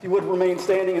If you would remain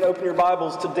standing and open your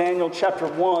Bibles to Daniel chapter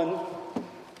 1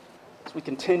 as we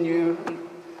continue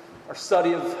our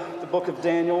study of the book of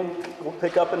Daniel. We'll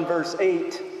pick up in verse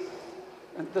 8.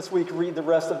 And this week read the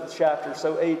rest of the chapter,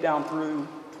 so 8 down through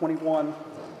 21.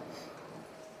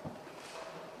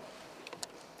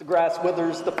 The grass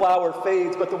withers, the flower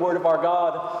fades, but the word of our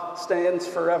God stands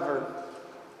forever.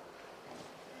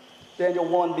 Daniel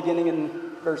 1, beginning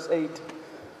in verse 8.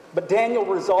 But Daniel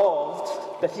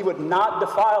resolved that he would not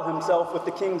defile himself with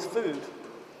the king's food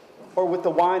or with the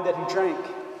wine that he drank.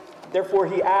 Therefore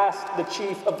he asked the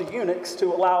chief of the eunuchs to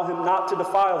allow him not to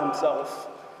defile himself.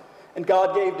 And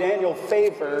God gave Daniel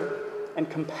favor and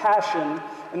compassion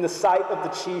in the sight of the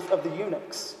chief of the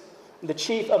eunuchs. And the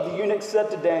chief of the eunuchs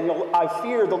said to Daniel, I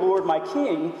fear the Lord my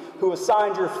king, who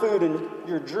assigned your food and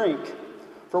your drink.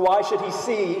 For why should he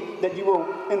see that you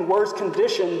are in worse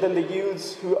condition than the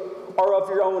youths who are of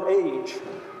your own age?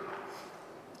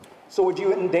 So would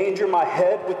you endanger my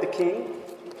head with the king?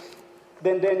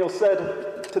 Then Daniel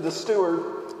said to the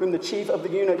steward, whom the chief of the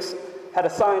eunuchs had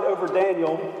assigned over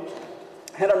Daniel,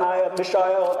 Hananiah,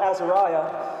 Mishael, and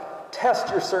Azariah, test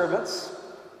your servants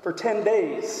for 10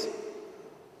 days.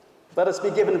 Let us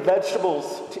be given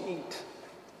vegetables to eat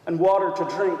and water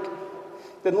to drink.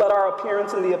 Then let our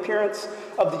appearance and the appearance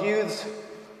of the youths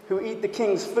who eat the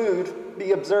king's food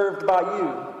be observed by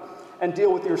you, and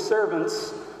deal with your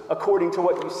servants according to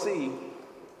what you see.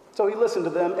 So he listened to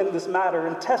them in this matter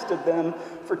and tested them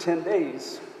for 10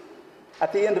 days.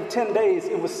 At the end of 10 days,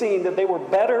 it was seen that they were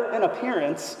better in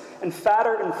appearance and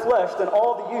fatter in flesh than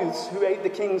all the youths who ate the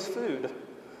king's food.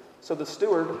 So the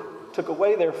steward took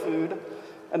away their food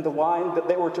and the wine that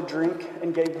they were to drink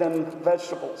and gave them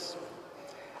vegetables.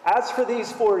 As for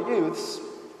these 4 youths,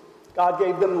 God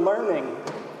gave them learning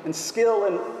and skill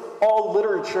in all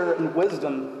literature and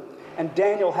wisdom, and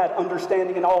Daniel had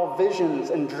understanding in all visions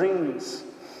and dreams.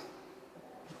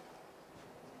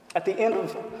 At the end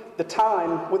of the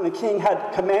time, when the king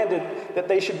had commanded that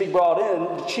they should be brought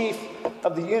in, the chief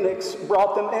of the eunuchs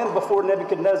brought them in before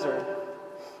Nebuchadnezzar.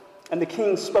 And the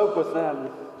king spoke with them,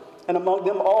 and among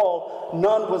them all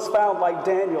none was found like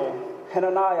Daniel,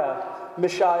 Hananiah,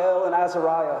 Mishael, and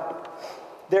Azariah.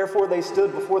 Therefore they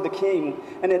stood before the king,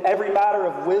 and in every matter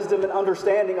of wisdom and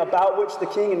understanding about which the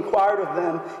king inquired of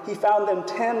them, he found them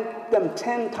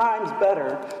 10 times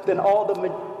better than all the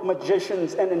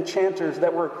magicians and enchanters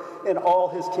that were in all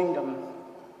his kingdom.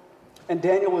 And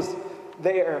Daniel was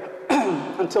there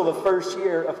until the first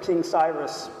year of King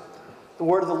Cyrus. The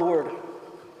word of the Lord.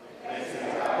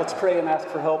 Let's pray and ask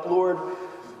for help. Lord,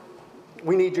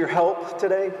 we need your help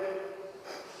today.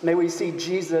 May we see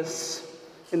Jesus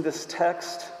in this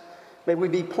text. May we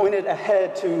be pointed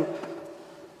ahead to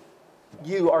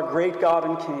you, our great God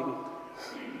and King.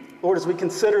 Lord, as we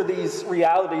consider these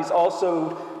realities,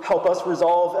 also help us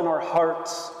resolve in our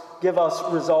hearts. Give us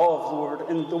resolve, Lord,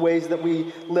 in the ways that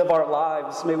we live our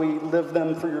lives. May we live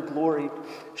them for your glory.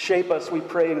 Shape us, we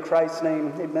pray in Christ's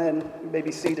name. Amen. You may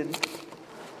be seated.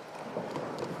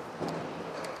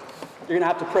 You're going to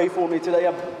have to pray for me today.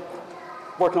 I'm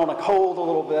working on a cold a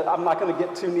little bit. I'm not going to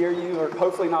get too near you, or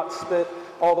hopefully not spit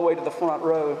all the way to the front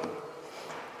row.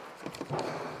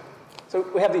 So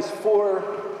we have these 4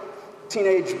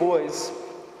 teenage boys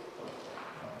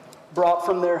brought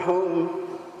from their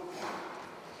home,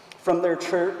 from their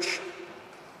church,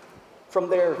 from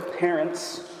their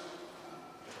parents,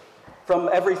 from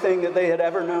everything that they had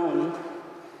ever known,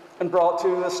 and brought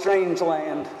to a strange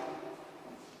land.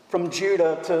 From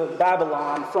Judah to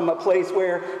Babylon, from a place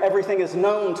where everything is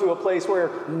known to a place where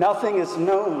nothing is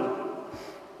known.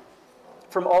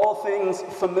 From all things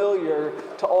familiar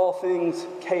to all things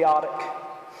chaotic.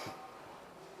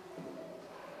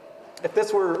 If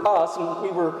this were us and we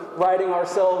were writing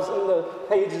ourselves in the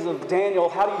pages of Daniel,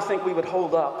 how do you think we would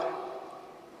hold up?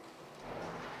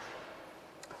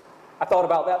 I thought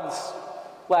about that this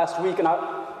last week, and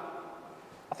I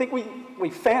think we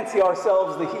fancy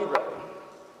ourselves the hero.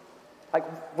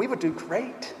 Like, we would do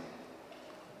great.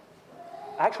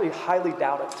 I actually highly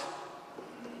doubt it.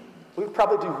 We would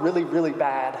probably do really, really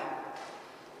bad.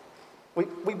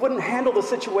 We wouldn't handle the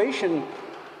situation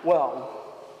well.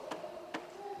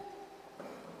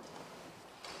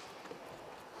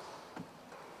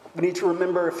 We need to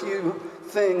remember a few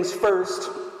things. First,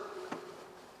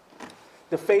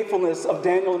 the faithfulness of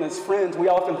Daniel and his friends. We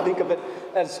often think of it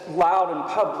as loud and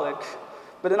public,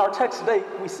 but in our text today,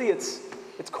 we see it's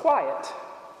quiet.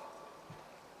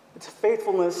 It's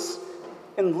faithfulness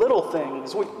in little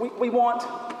things. We want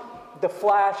the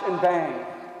flash and bang,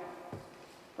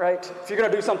 right? If you're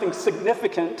going to do something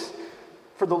significant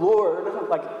for the Lord,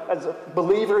 like as a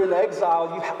believer in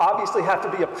exile, you obviously have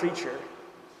to be a preacher.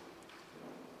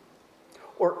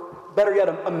 Or better yet,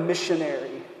 a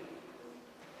missionary?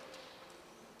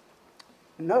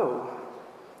 No,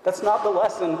 that's not the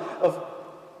lesson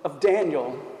of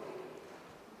Daniel.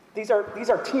 These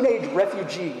are teenage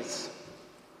refugees.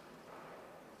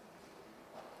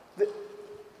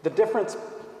 The difference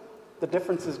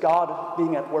is God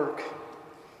being at work.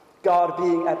 God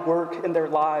being at work in their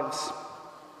lives.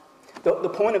 The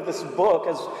point of this book,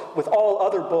 as with all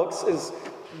other books, is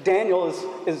Daniel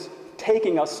is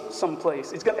taking us someplace.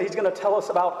 He's going to tell us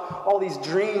about all these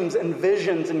dreams and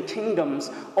visions and kingdoms.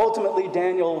 Ultimately,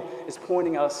 Daniel is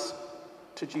pointing us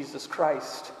to Jesus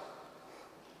Christ.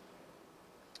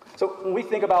 So when we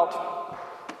think about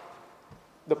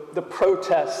the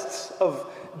protests of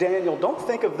Daniel, don't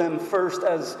think of them first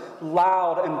as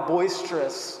loud and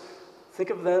boisterous. Think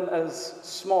of them as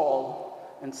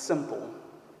small and simple.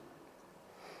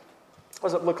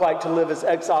 What does it look like to live as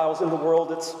exiles in the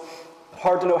world? It's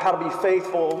hard to know how to be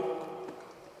faithful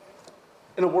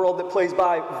in a world that plays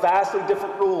by vastly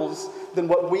different rules than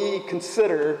what we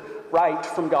consider right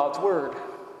from God's word.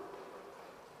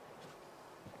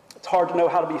 It's hard to know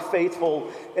how to be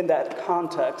faithful in that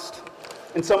context.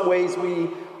 In some ways, we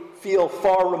feel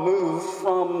far removed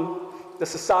from the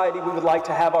society we would like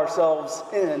to have ourselves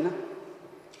in.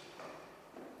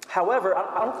 However,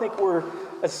 I don't think we're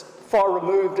as far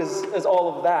removed as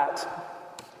all of that.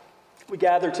 We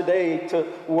gather today to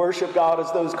worship God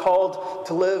as those called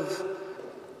to live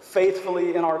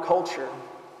faithfully in our culture,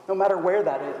 no matter where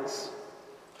that is.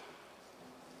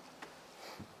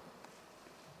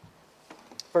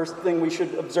 First thing we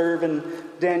should observe in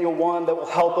Daniel 1 that will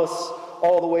help us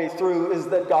all the way through is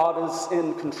that God is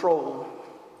in control.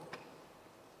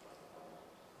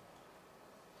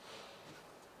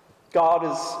 God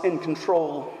is in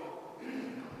control.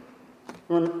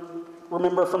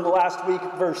 Remember from the last week,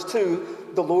 verse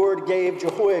 2, the Lord gave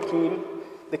Jehoiakim,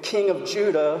 the king of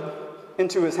Judah,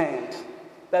 into his hand.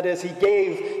 That is, he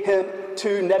gave him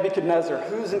to Nebuchadnezzar,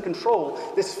 who's in control.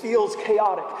 This feels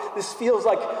chaotic. This feels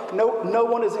like no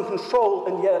one is in control,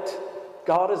 and yet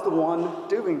God is the one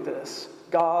doing this.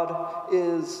 God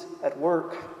is at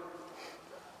work.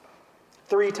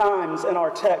 3 times in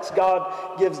our text,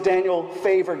 God gives Daniel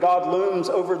favor. God looms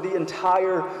over the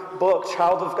entire book,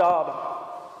 child of God.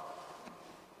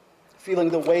 Feeling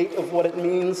the weight of what it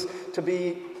means to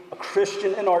be a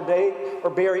Christian in our day, or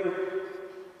bearing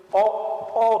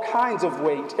all kinds of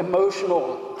weight,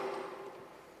 emotional.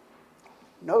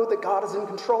 Know that God is in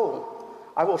control.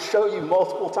 I will show you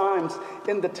multiple times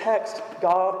in the text,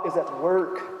 God is at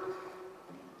work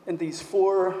in these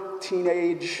 4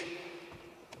 teenage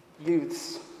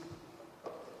youths,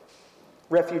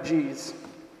 refugees.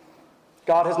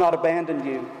 God has not abandoned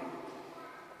you.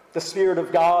 The Spirit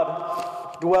of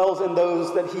God dwells in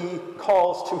those that he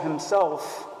calls to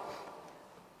himself.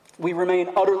 We remain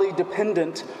utterly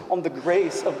dependent on the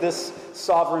grace of this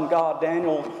sovereign God.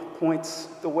 Daniel points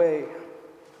the way.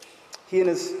 He and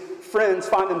his friends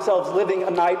find themselves living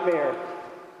a nightmare.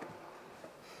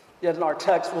 Yet in our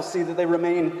text, we'll see that they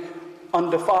remain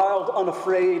undefiled,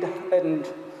 unafraid, and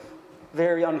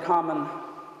very uncommon.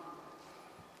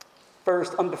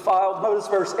 First, undefiled. Notice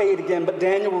verse 8 again. But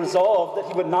Daniel resolved that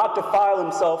he would not defile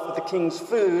himself with the king's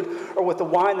food or with the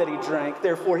wine that he drank.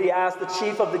 Therefore, he asked the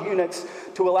chief of the eunuchs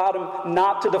to allow him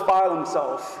not to defile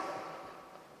himself.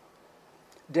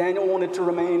 Daniel wanted to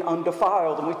remain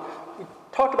undefiled. And we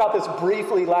talked about this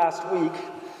briefly last week.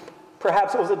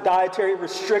 Perhaps it was a dietary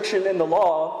restriction in the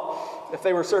law. If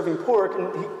they were serving pork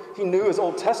and he knew his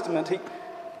Old Testament,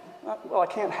 I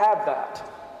can't have that.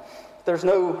 There's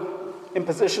no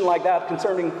imposition like that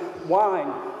concerning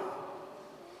wine.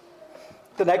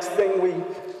 The next thing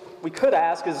we could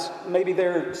ask is maybe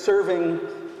they're serving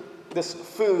this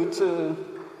food to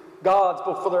gods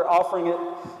before they're offering it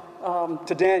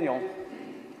to Daniel.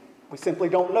 We simply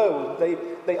don't know.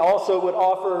 They also would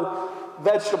offer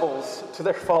vegetables to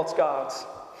their false gods.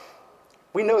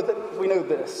 We know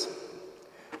this.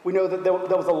 We know that there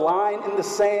was a line in the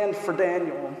sand for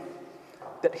Daniel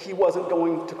that he wasn't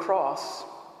going to cross.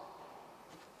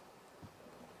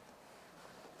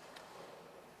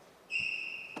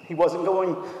 He wasn't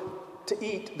going to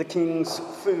eat the king's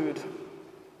food.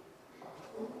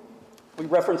 We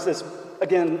referenced this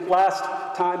again last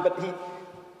time, but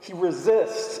he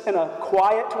resists in a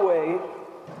quiet way,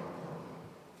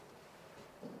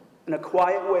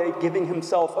 giving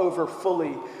himself over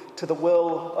fully to the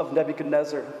will of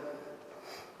Nebuchadnezzar.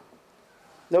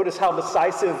 Notice how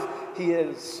decisive he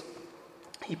is.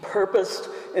 He purposed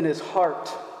in his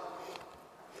heart.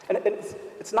 And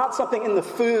it's not something in the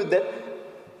food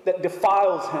that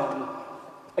defiles him.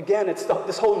 Again, it's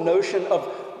this whole notion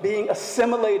of being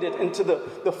assimilated into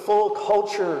the full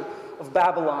culture of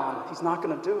Babylon. He's not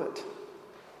going to do it.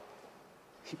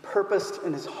 He purposed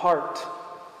in his heart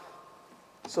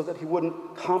so that he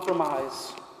wouldn't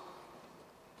compromise.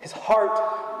 His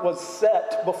heart was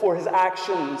set before his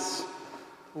actions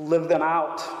lived them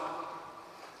out.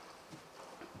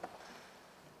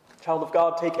 Child of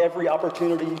God, take every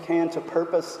opportunity you can to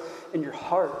purpose in your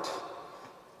heart,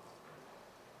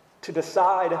 to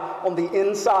decide on the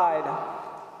inside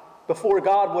before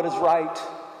God what is right,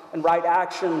 and right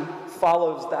action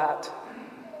follows that.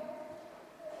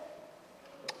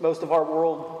 Most of our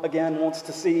world, again, wants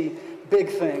to see big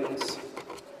things,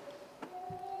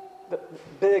 the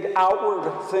big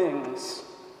outward things.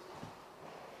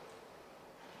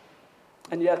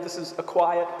 And yet this is a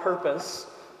quiet purpose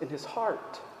in his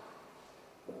heart.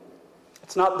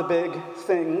 It's not the big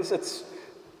things. It's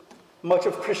much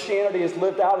of Christianity is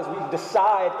lived out as we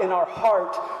decide in our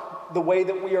heart the way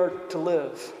that we are to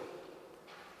live.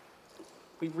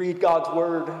 We read God's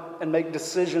word and make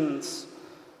decisions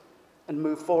and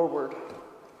move forward.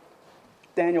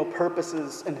 Daniel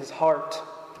purposes in his heart.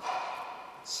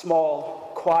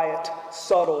 Small, quiet,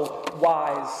 subtle,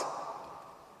 wise,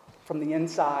 from the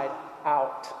inside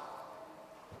out.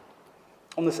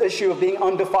 On this issue of being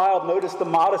undefiled, notice the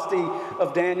modesty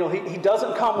of Daniel. He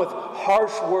doesn't come with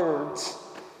harsh words.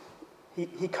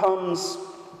 He comes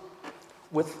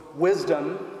with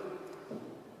wisdom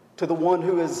to the one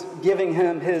who is giving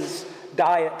him his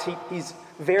diet. He's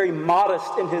very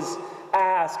modest in his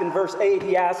ask. In verse 8,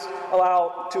 he asks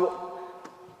to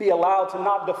be allowed to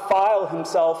not defile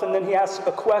himself. And then he asks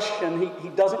a question. He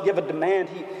doesn't give a demand.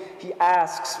 He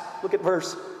asks. Look at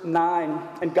verse 9.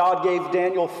 And God gave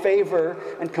Daniel favor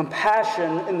and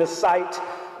compassion in the sight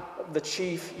of the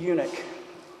chief eunuch.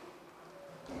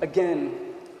 Again,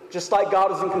 just like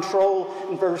God is in control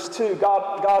in verse 2,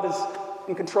 God is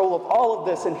in control of all of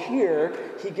this. And here,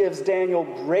 he gives Daniel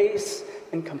grace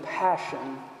and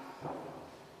compassion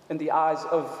in the eyes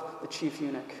of the chief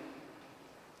eunuch.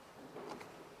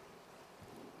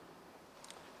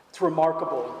 It's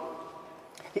remarkable.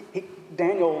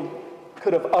 Daniel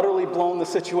could have utterly blown the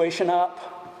situation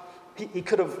up. He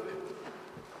could have,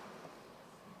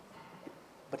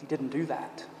 but he didn't do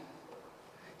that.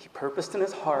 He purposed in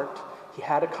his heart. He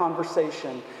had a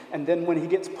conversation. And then when he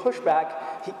gets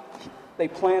pushback, they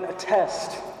plan a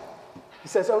test. He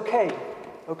says, okay,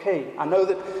 I know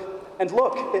that. And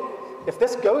look, if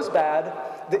this goes bad,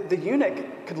 the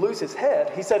eunuch could lose his head.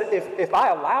 He said, if I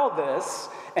allow this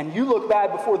and you look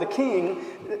bad before the king,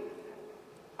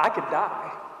 I could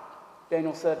die.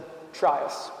 Daniel said, try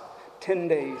us. 10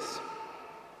 days.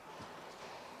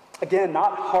 Again,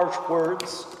 not harsh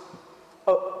words.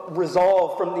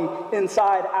 Resolve from the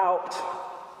inside out.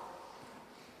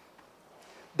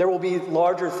 There will be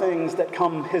larger things that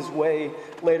come his way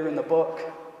later in the book.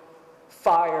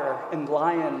 Fire and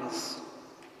lions.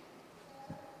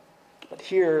 But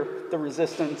here, the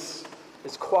resistance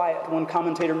is quiet. One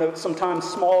commentator notes, sometimes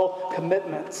small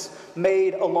commitments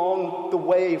made along the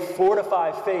way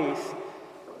fortify faith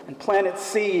and plant its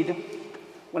seed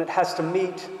when it has to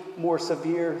meet more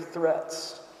severe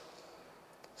threats.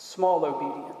 Small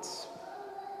obedience,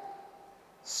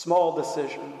 small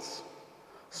decisions,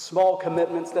 small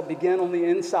commitments that begin on the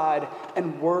inside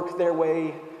and work their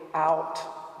way out.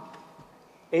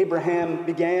 Abraham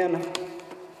began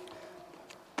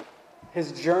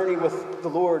his journey with the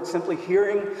Lord simply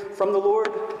hearing from the Lord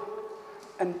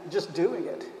and just doing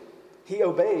it. He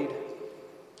obeyed.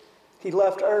 He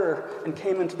left Ur and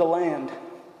came into the land.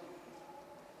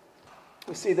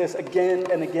 We see this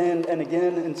again and again and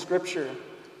again in Scripture.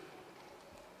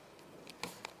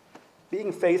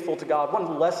 Being faithful to God.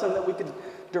 One lesson that we could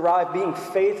derive, being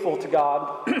faithful to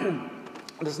God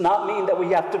does not mean that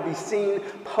we have to be seen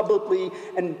publicly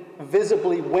and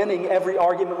visibly winning every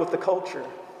argument with the culture.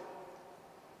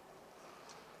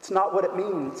 It's not what it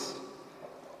means.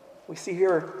 We see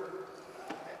here,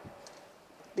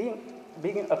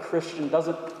 being a Christian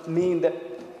doesn't mean that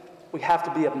we have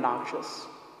to be obnoxious.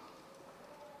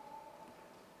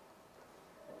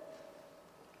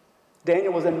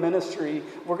 Daniel was in ministry.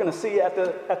 We're going to see at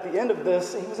the end of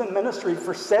this, he was in ministry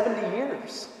for 70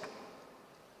 years.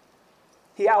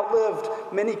 He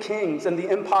outlived many kings, and the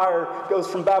empire goes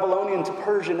from Babylonian to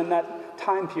Persian in that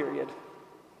time period.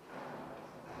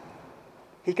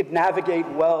 He could navigate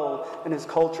well in his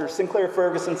culture. Sinclair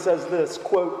Ferguson says this,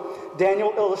 quote,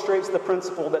 Daniel illustrates the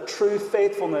principle that true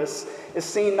faithfulness is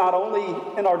seen not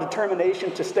only in our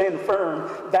determination to stand firm,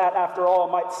 that after all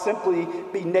might simply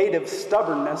be native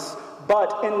stubbornness,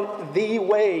 but in the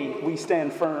way we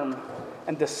stand firm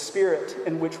and the spirit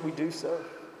in which we do so.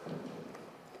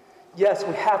 Yes,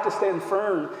 we have to stand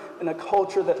firm in a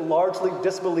culture that largely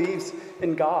disbelieves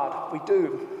in God. We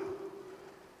do.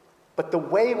 But the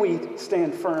way we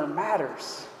stand firm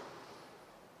matters.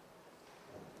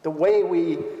 The way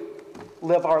we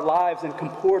live our lives and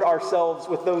comport ourselves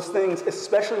with those things,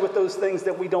 especially with those things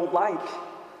that we don't like.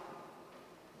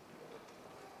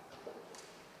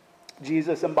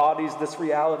 Jesus embodies this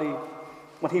reality.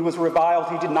 When he was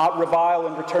reviled, he did not revile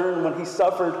in return. When he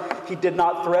suffered, he did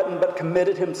not threaten, but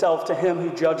committed himself to him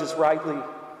who judges rightly.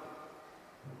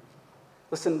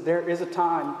 Listen, there is a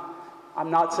time. I'm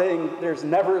not saying there's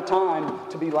never a time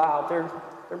to be loud.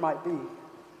 There might be.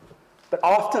 But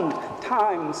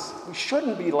oftentimes, we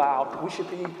shouldn't be loud. We should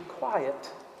be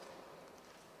quiet.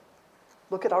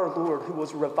 Look at our Lord, who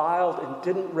was reviled and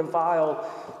didn't revile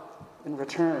in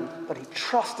return, but he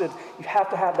trusted. You have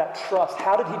to have that trust.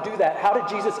 How did he do that? How did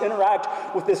Jesus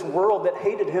interact with this world that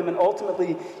hated him and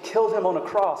ultimately killed him on a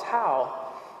cross?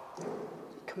 How? He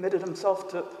committed himself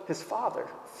to his Father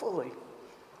fully.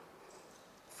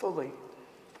 Fully.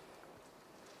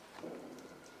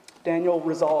 Daniel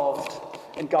resolved,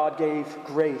 and God gave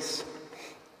grace.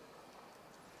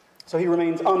 So he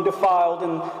remains undefiled,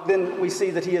 and then we see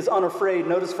that he is unafraid.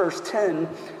 Notice verse 10.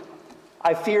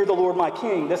 I fear the Lord my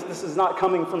King. This is not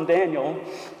coming from Daniel,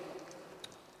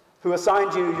 who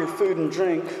assigned you your food and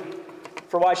drink.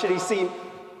 For why should he see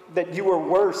that you are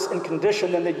worse in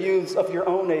condition than the youths of your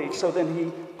own age? So then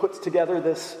he puts together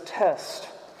this test.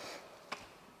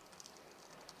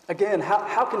 Again,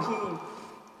 how can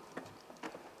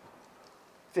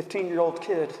he, 15-year-old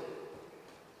kid,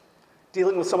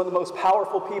 dealing with some of the most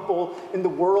powerful people in the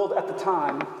world at the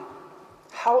time,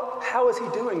 how is he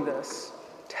doing this?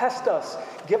 Test us.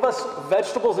 Give us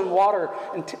vegetables and water.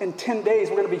 In 10 days,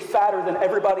 we're going to be fatter than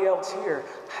everybody else here.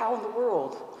 How in the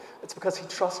world? It's because he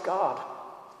trusts God.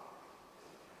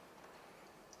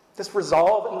 This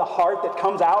resolve in the heart that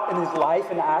comes out in his life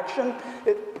and action,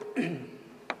 it's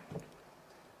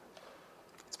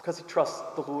because he trusts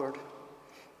the Lord.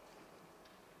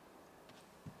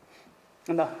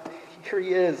 And here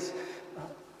he is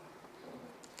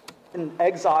in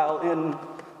exile in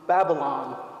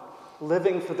Babylon,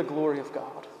 living for the glory of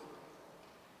God,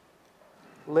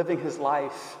 living his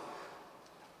life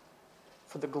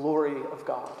for the glory of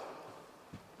God.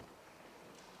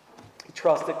 He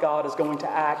trusts that God is going to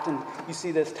act, and you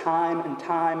see this time and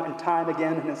time and time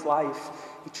again in his life.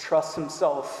 He trusts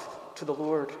himself to the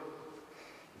Lord.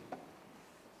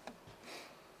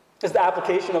 Is the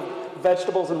application of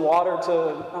vegetables and water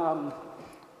to,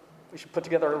 we should put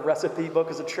together a recipe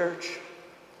book as a church,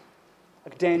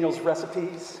 like Daniel's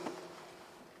recipes.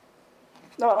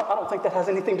 No, I don't think that has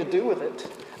anything to do with it.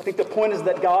 I think the point is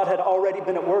that God had already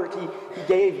been at work. He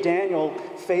gave Daniel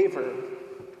favor,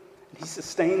 and he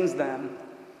sustains them.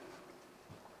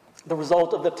 The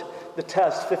result of the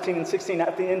test, 15 and 16,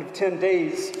 at the end of 10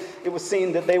 days, it was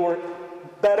seen that they were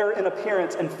better in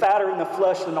appearance and fatter in the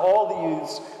flesh than all the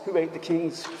youths who ate the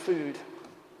king's food.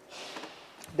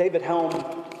 David Helm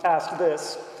asked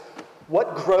this: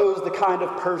 what grows the kind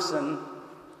of person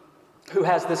who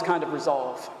has this kind of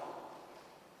resolve?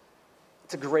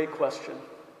 It's a great question.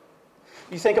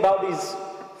 You think about these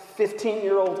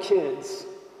 15-year-old kids,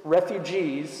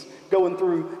 refugees, going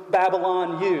through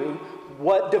Babylon U.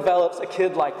 What develops a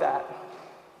kid like that?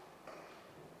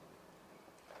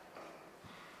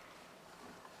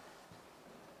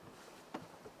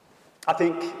 I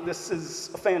think this is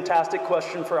a fantastic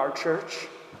question for our church,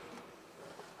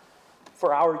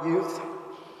 for our youth.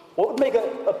 What would make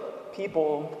a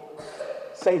people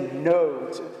say no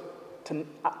to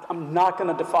I'm not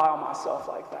going to defile myself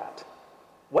like that?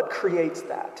 What creates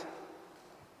that?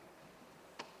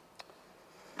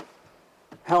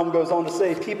 Helm goes on to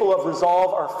say, people of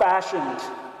resolve are fashioned.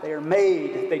 They are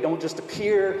made. They don't just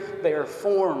appear. They are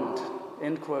formed.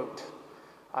 End quote.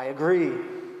 I agree.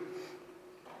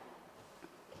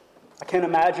 I can't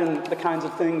imagine the kinds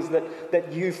of things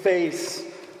that you face,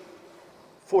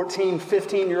 14,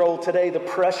 15-year-old today, the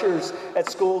pressures at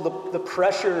school, the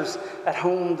pressures at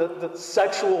home, the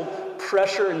sexual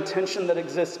pressure and tension that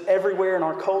exists everywhere in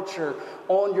our culture,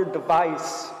 on your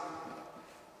device.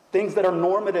 Things that are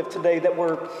normative today that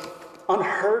were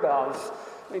unheard of,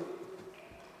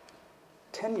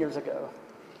 10 years ago.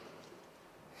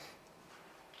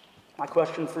 My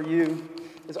question for you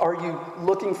is, are you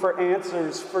looking for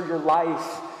answers for your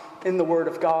life in the Word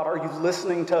of God? Are you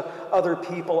listening to other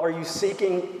people? Are you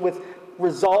seeking with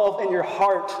resolve in your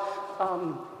heart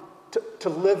to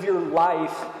live your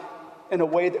life in a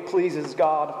way that pleases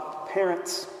God?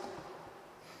 Parents,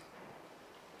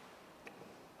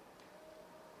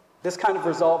 this kind of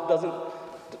resolve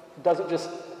doesn't just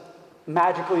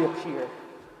magically appear.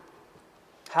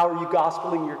 How are you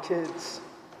gospeling your kids?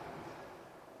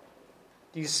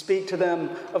 Do you speak to them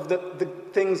of the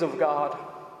things of God?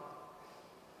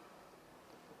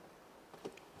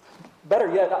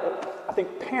 Better yet, I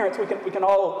think parents, we can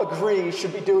all agree,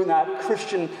 should be doing that.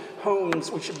 Christian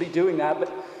homes, we should be doing that.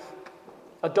 But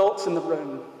adults in the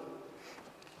room,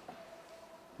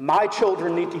 my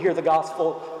children need to hear the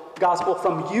gospel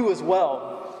from you as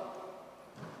well.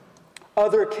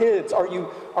 Other kids, are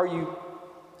you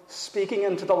speaking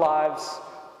into the lives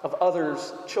of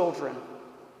others' children?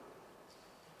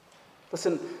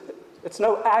 Listen, it's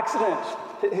no accident.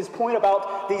 His point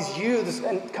about these youths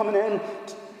and coming in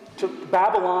to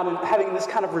Babylon and having this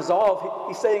kind of resolve,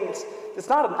 he's saying it's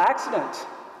not an accident.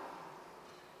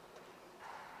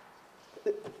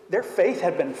 Their faith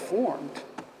had been formed.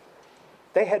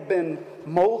 They had been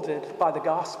molded by the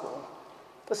gospel.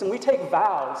 Listen, we take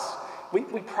vows. We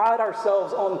pride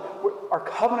ourselves on our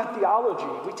covenant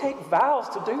theology. We take vows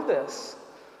to do this.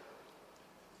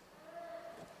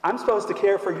 I'm supposed to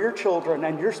care for your children,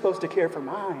 and you're supposed to care for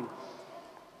mine.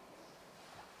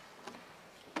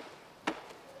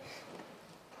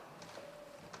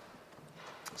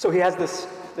 So he has this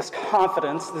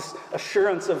confidence, this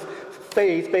assurance of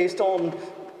faith based on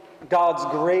God's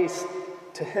grace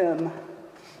to him,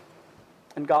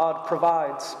 and God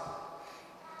provides.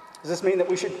 Does this mean that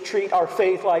we should treat our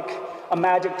faith like a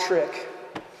magic trick?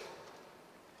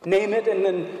 Name it and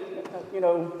then,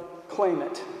 claim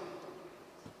it?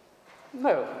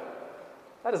 No.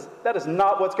 That is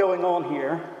not what's going on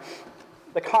here.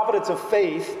 The confidence of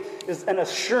faith is an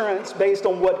assurance based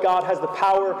on what God has the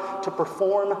power to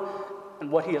perform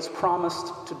and what he has promised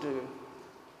to do.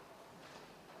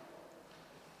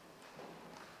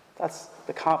 That's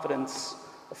the confidence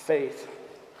of faith.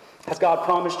 Has God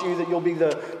promised you that you'll be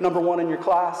the number one in your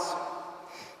class?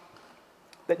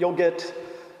 That you'll get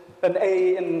an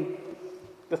A in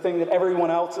the thing that everyone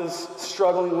else is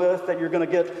struggling with? That you're going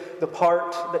to get the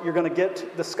part? That you're going to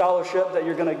get the scholarship? That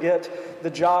you're going to get the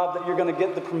job? That you're going to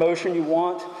get the promotion you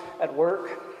want at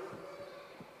work?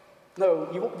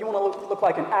 No, you want to look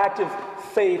like an active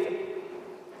faith.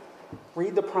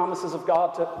 Read the promises of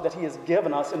God that he has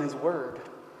given us in his word.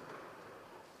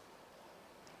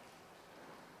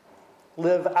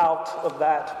 Live out of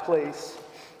that place.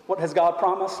 What has God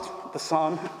promised? The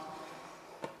Son,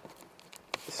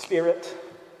 the Spirit,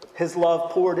 his love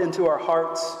poured into our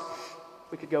hearts.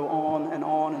 We could go on and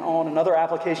on and on. Another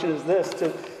application is this: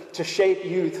 to shape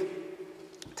youth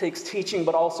takes teaching,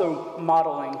 but also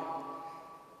modeling,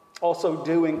 also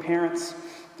doing. Parents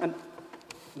and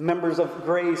members of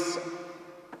Grace,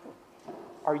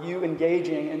 are you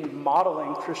engaging in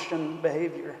modeling Christian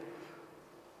behavior?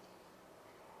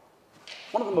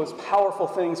 One of the most powerful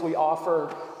things we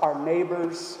offer our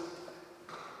neighbors,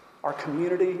 our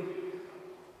community,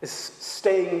 is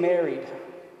staying married.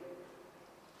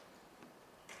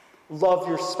 Love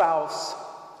your spouse.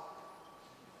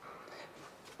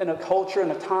 In a culture,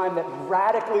 in a time that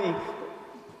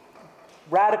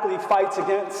radically fights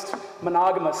against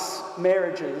monogamous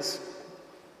marriages,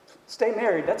 stay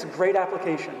married. That's a great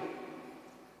application.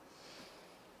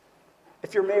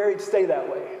 If you're married, stay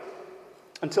that way.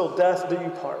 Until death do you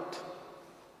part.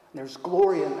 There's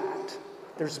glory in that.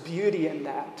 There's beauty in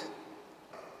that.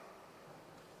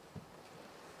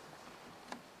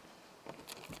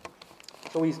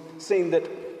 So we've seen that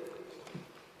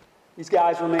these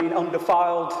guys remain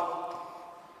undefiled.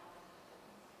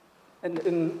 And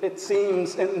it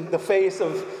seems in the face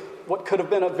of what could have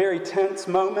been a very tense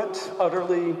moment,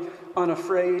 utterly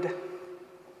unafraid.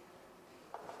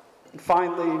 And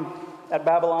finally, at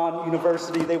Babylon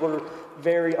University, they were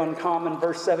very uncommon.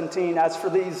 Verse 17, as for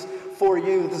these 4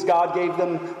 youths, God gave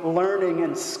them learning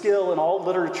and skill in all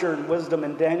literature and wisdom,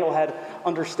 and Daniel had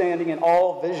understanding in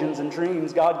all visions and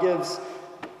dreams. God gives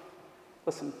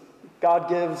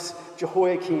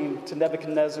Jehoiakim to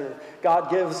Nebuchadnezzar. God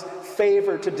gives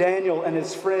favor to Daniel and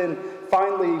his friend.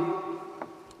 Finally,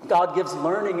 God gives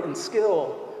learning and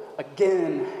skill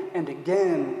again and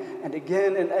again and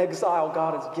again. In exile,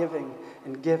 God is giving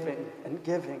and giving and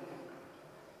giving.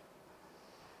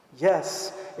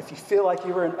 Yes, if you feel like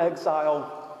you were in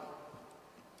exile,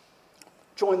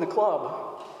 join the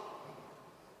club.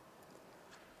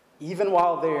 Even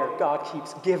while there, God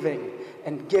keeps giving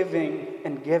and giving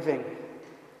and giving.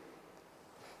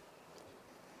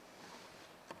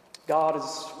 God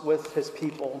is with his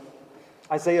people.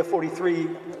 Isaiah 43,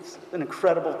 an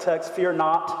incredible text. Fear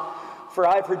not, for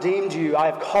I have redeemed you. I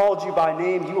have called you by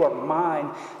name. You are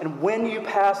mine. And when you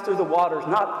pass through the waters,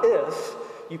 not if,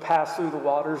 you pass through the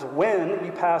waters. When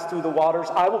you pass through the waters,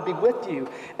 I will be with you.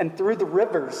 And through the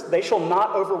rivers, they shall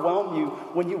not overwhelm you.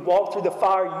 When you walk through the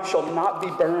fire, you shall not be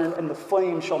burned, and the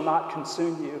flame shall not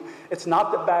consume you. It's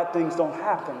not that bad things don't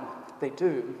happen. They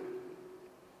do.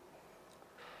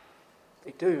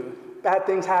 They do. Bad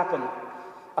things happen.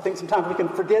 I think sometimes we can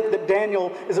forget that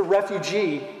Daniel is a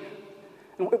refugee.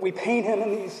 And we paint him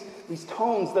in these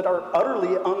tones that are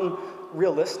utterly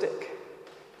unrealistic.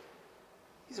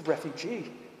 He's a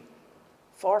refugee,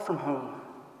 far from home.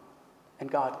 And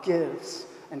God gives,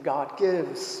 and God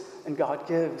gives, and God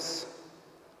gives.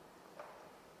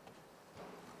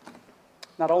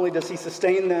 Not only does he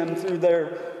sustain them through their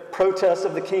protest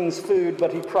of the king's food,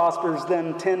 but he prospers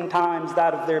them 10 times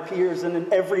that of their peers. And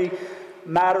in every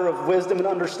matter of wisdom and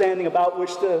understanding about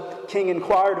which the king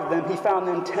inquired of them, he found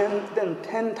them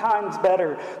 10 times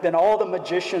better than all the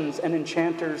magicians and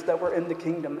enchanters that were in the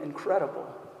kingdom.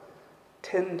 Incredible.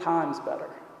 10 times better.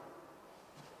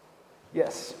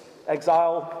 Yes,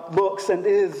 exile looks and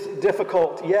is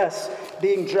difficult. Yes,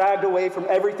 being dragged away from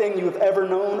everything you have ever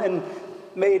known and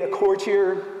made a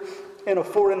courtier in a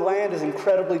foreign land is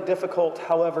incredibly difficult.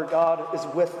 However, God is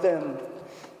with them.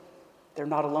 They're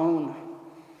not alone.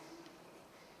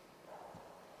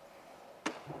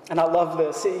 And I love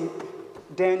this. See,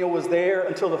 Daniel was there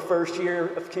until the first year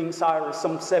of King Cyrus,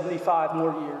 some 75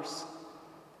 more years.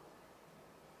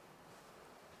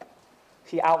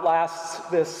 He outlasts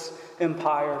this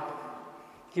empire.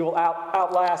 He will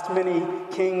outlast many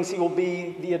kings. He will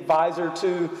be the advisor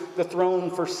to the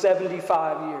throne for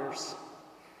 75 years.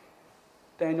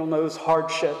 Daniel knows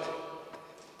hardship,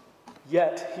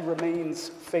 yet he remains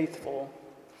faithful.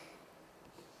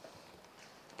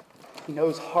 He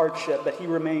knows hardship, but he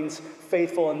remains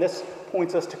faithful. And this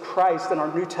points us to Christ in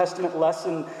our New Testament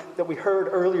lesson that we heard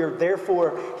earlier.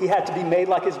 Therefore, he had to be made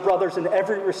like his brothers in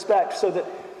every respect so that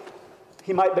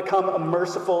he might become a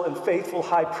merciful and faithful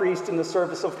high priest in the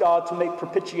service of God to make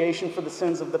propitiation for the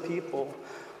sins of the people.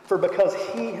 For because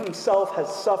he himself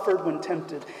has suffered when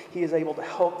tempted, he is able to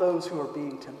help those who are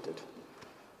being tempted.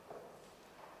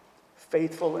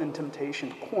 Faithful in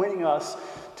temptation, pointing us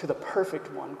to the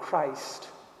perfect one, Christ,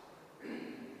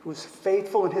 who was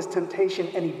faithful in his temptation,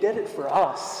 and he did it for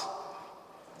us.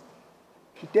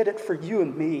 He did it for you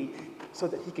and me so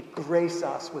that he could grace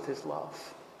us with his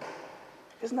love.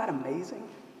 Isn't that amazing?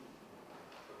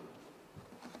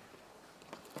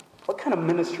 What kind of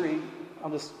ministry,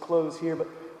 I'll just close here, but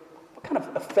what kind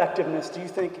of effectiveness do you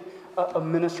think a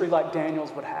ministry like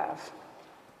Daniel's would have?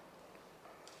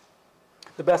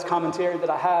 The best commentary that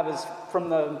I have is from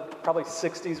the probably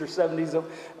 60s or 70s of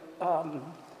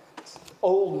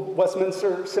old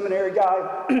Westminster seminary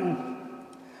guy.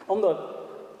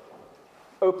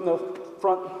 Open the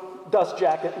front dust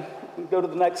jacket and go to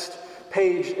the next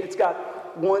page. It's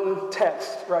got one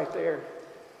text right there.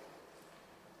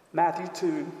 Matthew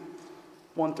 2,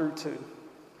 1 through 2.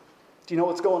 Do you know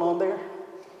what's going on there?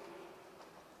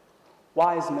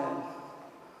 Wise men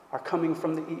are coming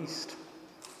from the east,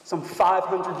 some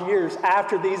 500 years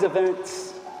after these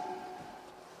events,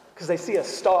 because they see a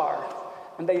star,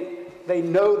 and they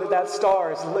know that that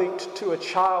star is linked to a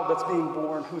child that's being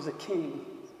born who's a king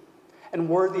and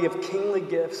worthy of kingly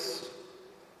gifts.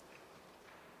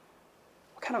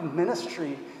 What kind of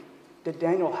ministry did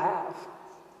Daniel have?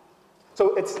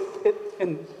 So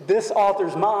in this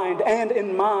author's mind and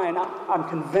in mine, I'm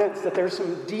convinced that there's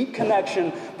some deep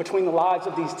connection between the lives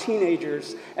of these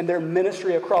teenagers and their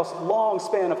ministry across a long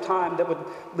span of time that would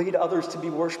lead others to be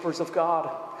worshipers of God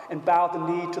and bow the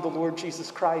knee to the Lord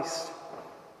Jesus Christ.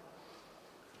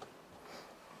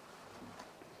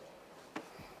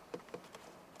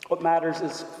 What matters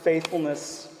is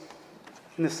faithfulness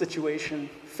in this situation.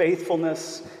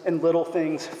 Faithfulness in little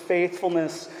things.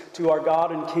 Faithfulness to our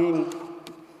God and King.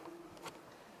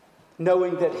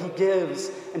 Knowing that he gives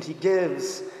and he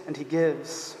gives and he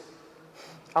gives.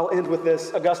 I'll end with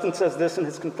this. Augustine says this in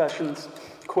his Confessions.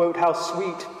 Quote, "How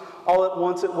sweet all at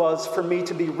once it was for me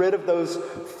to be rid of those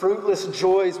fruitless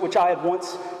joys which I had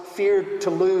once feared to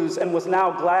lose and was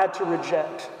now glad to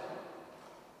reject.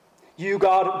 You,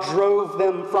 God, drove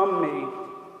them from me.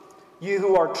 You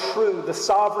who are true, the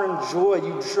sovereign joy,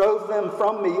 you drove them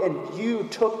from me and you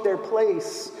took their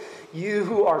place. You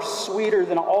who are sweeter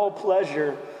than all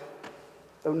pleasure,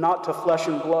 though not to flesh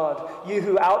and blood. You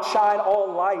who outshine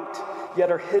all light,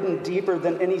 yet are hidden deeper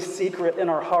than any secret in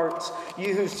our hearts.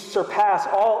 You who surpass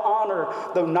all honor,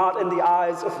 though not in the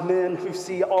eyes of men who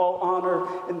see all honor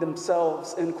in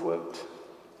themselves," end quote.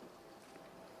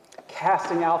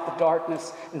 Casting out the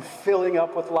darkness and filling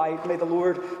up with light. May the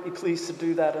Lord be pleased to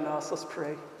do that in us. Let's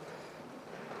pray.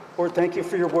 Lord, thank you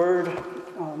for your word.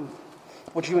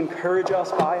 Would you encourage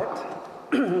us by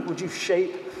it? Would you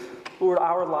shape, Lord,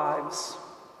 our lives?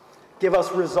 Give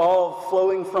us resolve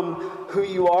flowing from who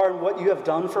you are and what you have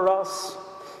done for us.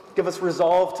 Give us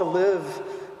resolve to live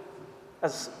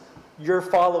as your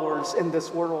followers in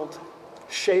this world.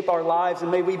 Shape our lives, and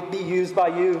may we be used by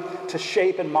you to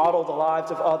shape and model the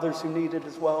lives of others who need it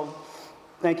as well.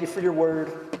 Thank you for your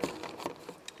word.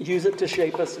 Use it to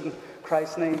shape us in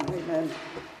Christ's name. Amen.